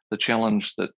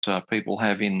challenge that people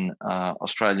have in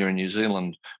Australia and New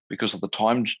Zealand because of the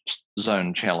time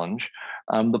zone challenge,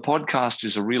 the podcast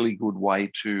is a really good way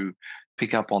to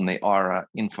pick up on the IRA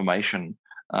information.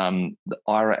 The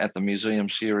IRA at the Museum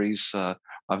series,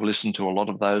 I've listened to a lot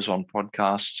of those on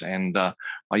podcasts, and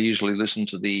I usually listen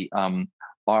to the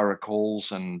IRA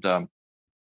calls and on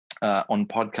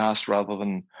podcasts rather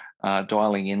than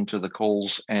dialing into the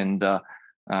calls. And I'm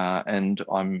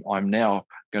now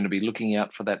going to be looking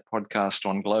out for that podcast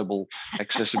on Global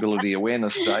Accessibility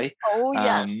Awareness Day. Oh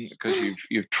yes, because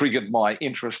you've triggered my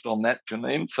interest on that,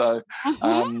 Janine. So.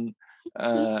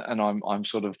 And I'm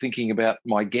sort of thinking about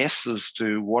my guess as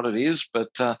to what it is,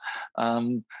 but so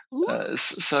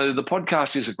the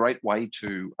podcast is a great way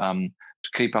to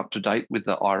keep up to date with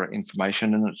the IRA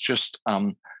information, and it's just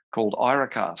called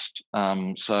IRAcast.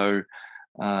 So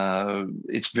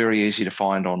it's very easy to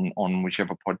find on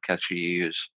whichever podcatcher you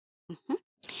use. Mm-hmm.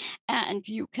 And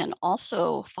you can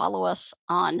also follow us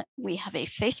we have a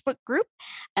Facebook group,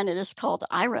 and it is called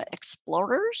IRA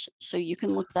Explorers. So you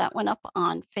can look that one up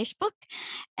on Facebook.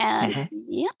 And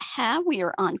we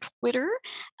are on Twitter.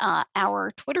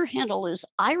 Our Twitter handle is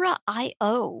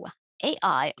IRA.io.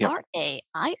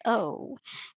 AIRAIO.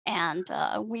 And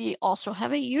we also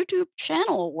have a YouTube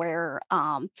channel where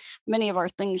many of our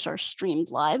things are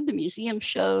streamed live, the museum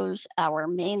shows, our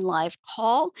main live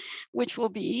call, which will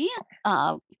be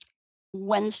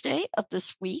Wednesday of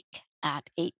this week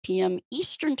at 8 p.m.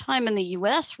 Eastern time in the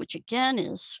U.S., which again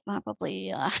is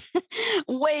probably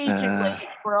way too late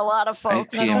for a lot of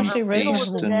folks. 8 p.m.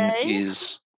 Eastern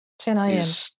is 10 a.m.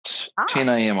 is 10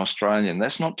 a.m. Australian.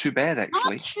 That's not too bad,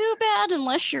 actually. Not too bad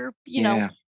unless you're,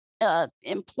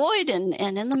 employed and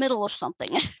in the middle of something.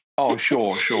 Oh,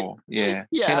 sure. Yeah.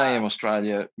 10 a.m.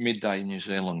 Australia, midday New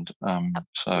Zealand. So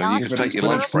you can take your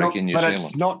lunch break in New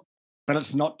Zealand. But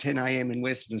it's not 10 a.m. in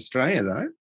Western Australia, though.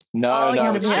 No,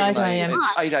 it's 8 a.m. It's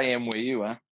 8 a.m. where you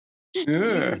are.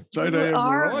 Yeah, it's 8 a.m.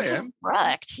 where I am.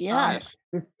 Correct, yes.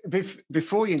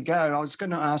 Before you go, I was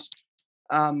going to ask,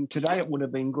 today it would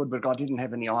have been good, but I didn't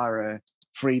have any IRA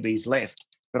freebies left.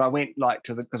 But I went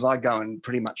because I go and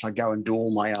do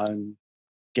all my own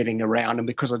getting around. And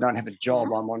because I don't have a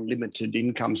job, I'm on limited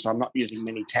income, so I'm not using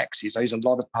many taxis. I use a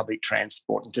lot of public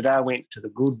transport. And today I went to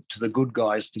the good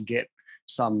guys to get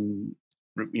some,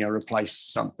 replace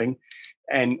something.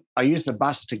 And I used the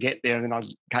bus to get there, and then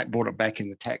I brought it back in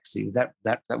the taxi. That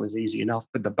was easy enough.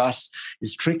 But the bus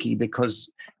is tricky because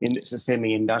it's a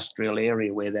semi-industrial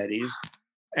area where that is.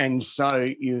 And so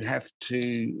you have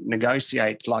to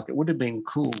negotiate. Like, it would have been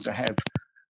cool to have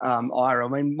IRA. I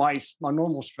mean, my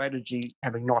normal strategy,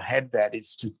 having not had that,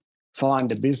 is to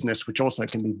find a business, which also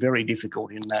can be very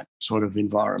difficult in that sort of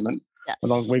environment.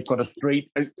 Yes. We've got a street.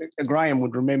 Graham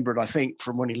would remember it, I think,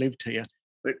 from when he lived here.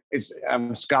 But it's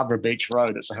Scarborough Beach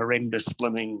Road. It's a horrendous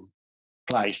blooming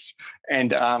place.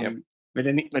 And but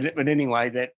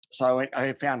anyway, so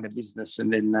I found a business,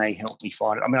 and then they helped me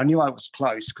find it. I mean, I knew I was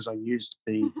close because I used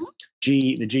the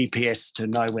GPS to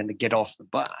know when to get off the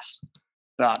bus.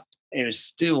 But it was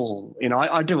still,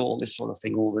 I do all this sort of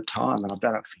thing all the time, and I've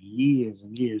done it for years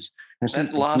and years. And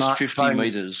that last 50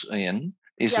 metres, Ian,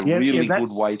 is a really good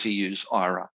way to use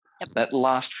IRA. Yep. That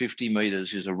last 50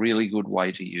 metres is a really good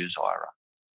way to use IRA.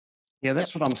 Yeah,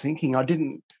 that's what I'm thinking. I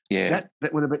didn't. Yeah,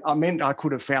 that would have been. I meant I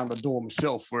could have found the door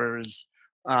myself. Whereas,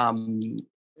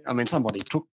 somebody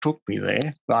took me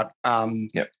there, but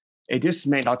it just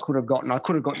meant I could have gotten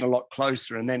a lot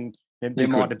closer, and then there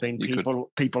might have been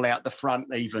people out the front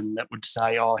even that would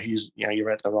say, "Oh, you're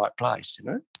at the right place,"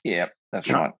 Yeah, that's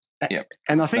right. Yeah,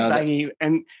 and I think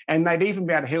and they'd even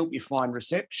be able to help you find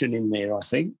reception in there, I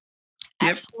think.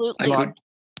 Absolutely.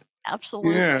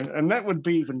 Absolutely. Yeah, and that would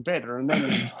be even better. And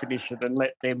then you'd finish it and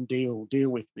let them deal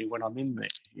with me when I'm in there,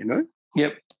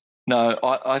 Yep. No,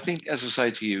 I think, as I say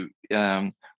to you,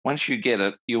 once you get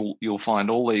it, you'll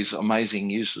find all these amazing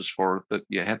uses for it that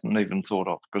you hadn't even thought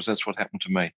of, because that's what happened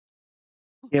to me.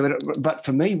 Yeah, but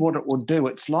for me, what it would do,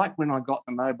 it's like when I got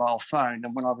the mobile phone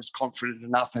and when I was confident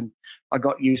enough and I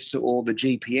got used to all the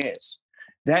GPS.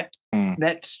 That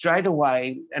straight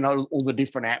away, and all the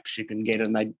different apps you can get,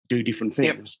 and they do different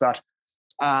things. Yep.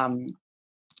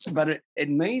 But it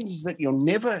means that you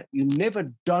never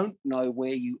don't know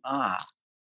where you are,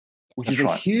 which is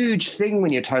a huge thing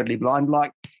when you're totally blind.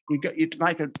 Like,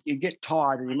 you get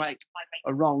tired and you make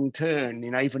a wrong turn,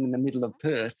 even in the middle of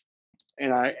Perth,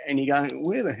 and you go,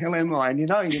 where the hell am I?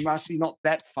 And you must be not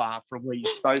that far from where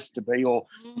you're supposed to be, or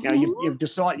you've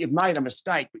decided you've made a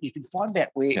mistake, but you can find out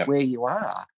where you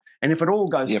are. And if it all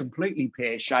goes completely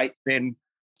pear-shaped, then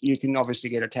you can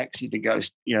obviously get a taxi to go,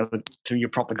 to your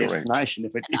proper destination.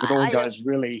 If it all goes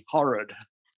really horrid.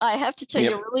 I have to tell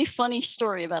you a really funny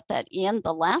story about that, Ian.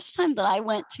 The last time that I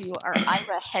went to our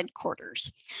Aira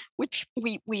headquarters, which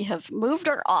we have moved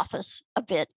our office a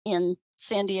bit in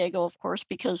San Diego, of course,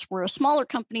 because we're a smaller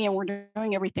company and we're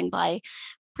doing everything by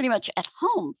pretty much at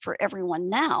home for everyone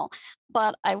now.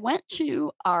 But I went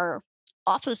to our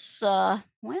office,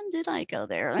 when did I go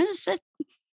there? This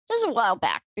is a while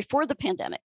back, before the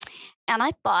pandemic. And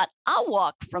I thought, I'll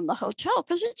walk from the hotel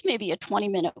because it's maybe a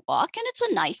 20-minute walk and it's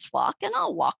a nice walk and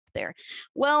I'll walk there.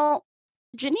 Well,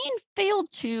 Janine failed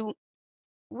to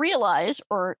realize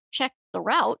or check the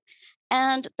route,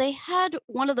 and they had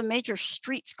one of the major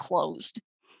streets closed.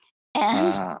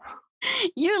 And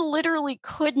you literally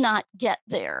could not get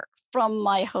there from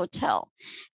my hotel.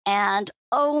 And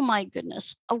oh my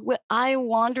goodness, I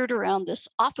wandered around this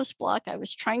office block. I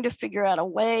was trying to figure out a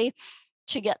way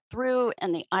to get through,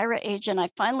 and the Aira agent, I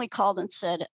finally called and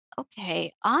said,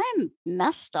 okay, I'm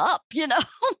messed up,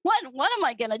 what am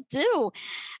I going to do?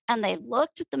 And they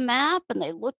looked at the map and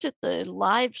they looked at the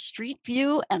live street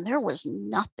view, and there was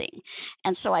nothing.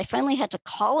 And so I finally had to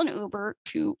call an Uber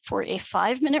for a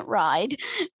 5-minute ride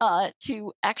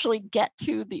to actually get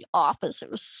to the office.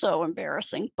 It was so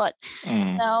embarrassing, but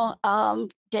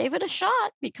gave it a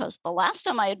shot, because the last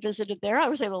time I had visited there, I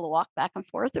was able to walk back and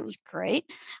forth. It was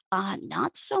great.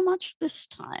 Not so much this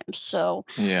time. So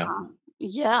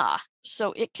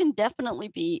so it can definitely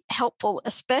be helpful,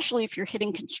 especially if you're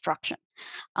hitting construction,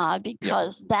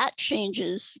 because that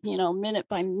changes, minute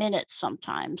by minute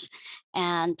sometimes.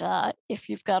 And if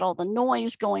you've got all the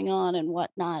noise going on and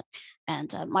whatnot.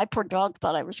 And my poor dog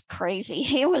thought I was crazy.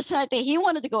 He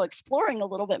wanted to go exploring a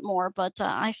little bit more, but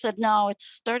I said, no, it's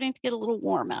starting to get a little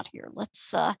warm out here.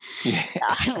 Let's.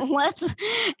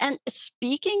 And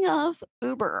speaking of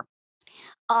Uber,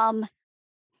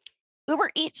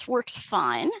 Uber Eats works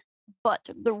fine, but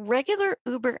the regular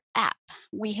Uber app,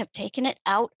 we have taken it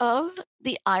out of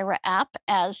the Aira app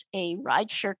as a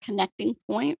rideshare connecting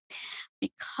point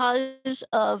because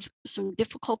of some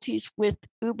difficulties with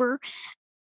Uber.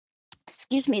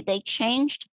 They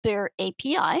changed their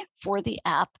API for the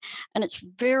app, and it's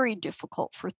very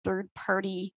difficult for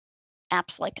third-party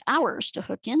apps like ours to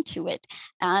hook into it.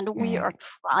 And we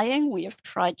have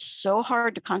tried so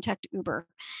hard to contact Uber,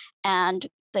 and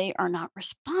they are not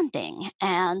responding.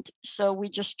 And so we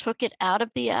just took it out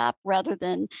of the app rather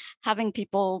than having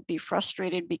people be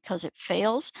frustrated because it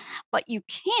fails. But you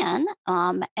can,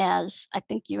 as I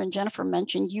think you and Jennifer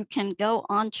mentioned, you can go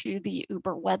onto the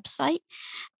Uber website.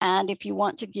 And if you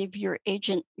want to give your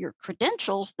agent your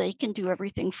credentials, they can do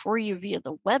everything for you via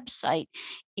the website.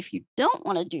 If you don't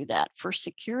want to do that for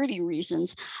security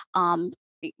reasons,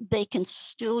 they can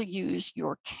still use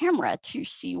your camera to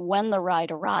see when the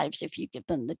ride arrives if you give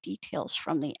them the details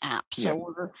from the app. So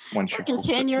we're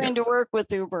continuing to work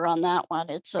with Uber on that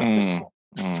one. It's a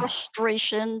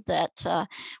frustration that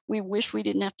we wish we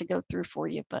didn't have to go through for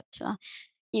you. But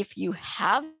if you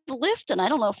have Lyft, and I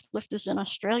don't know if Lyft is in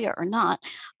Australia or not,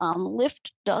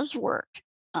 Lyft does work,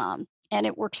 and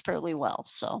it works fairly well.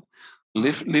 So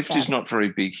Lyft is not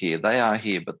very big here. They are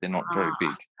here, but they're not very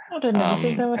big. I didn't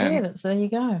think they were here. There you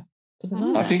go. Didn't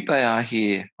know that. I think they are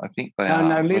here. I think they are.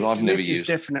 No, Lyft, I've never used. Is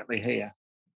definitely here.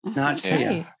 No, it's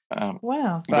here.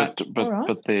 Wow. But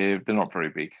they're not very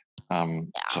big.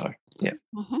 So yeah.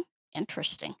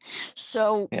 Interesting.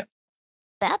 So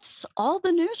that's all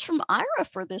the news from Aira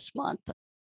for this month.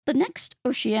 The next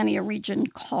Oceania region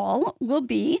call will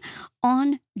be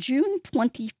on June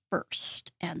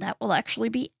 21st, and that will actually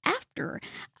be after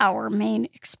our main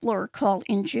Explorer call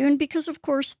in June because, of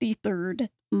course, the third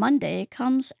Monday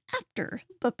comes after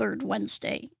the third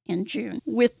Wednesday in June.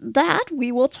 With that,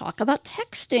 we will talk about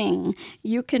texting.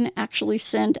 You can actually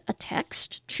send a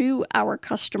text to our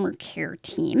customer care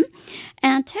team,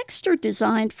 and texts are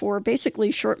designed for basically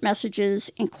short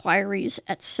messages, inquiries,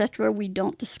 etc. We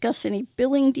don't discuss any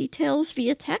billing details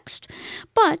via text,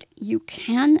 but you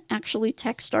can actually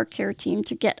text our care team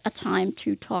to get a time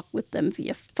to talk with them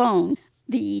via phone.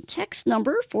 The text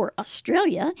number for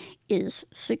Australia is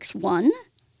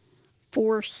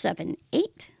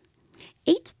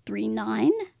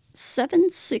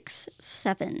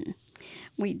 61478397767.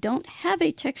 We don't have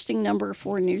a texting number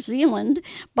for New Zealand,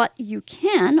 but you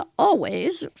can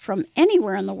always, from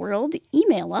anywhere in the world,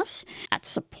 email us at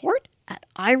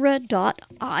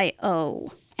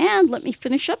support@aira.io. And let me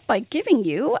finish up by giving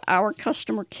you our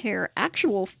customer care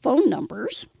actual phone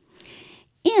numbers.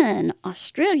 In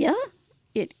Australia,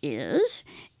 it is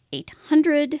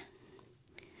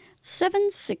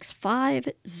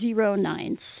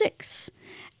 800-765-096.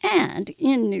 And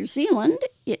in New Zealand,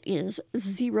 it is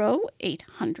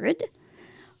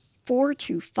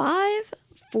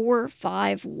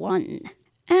 0800-425-451.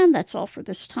 And that's all for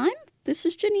this time. This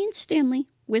is Janine Stanley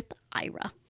with Aira.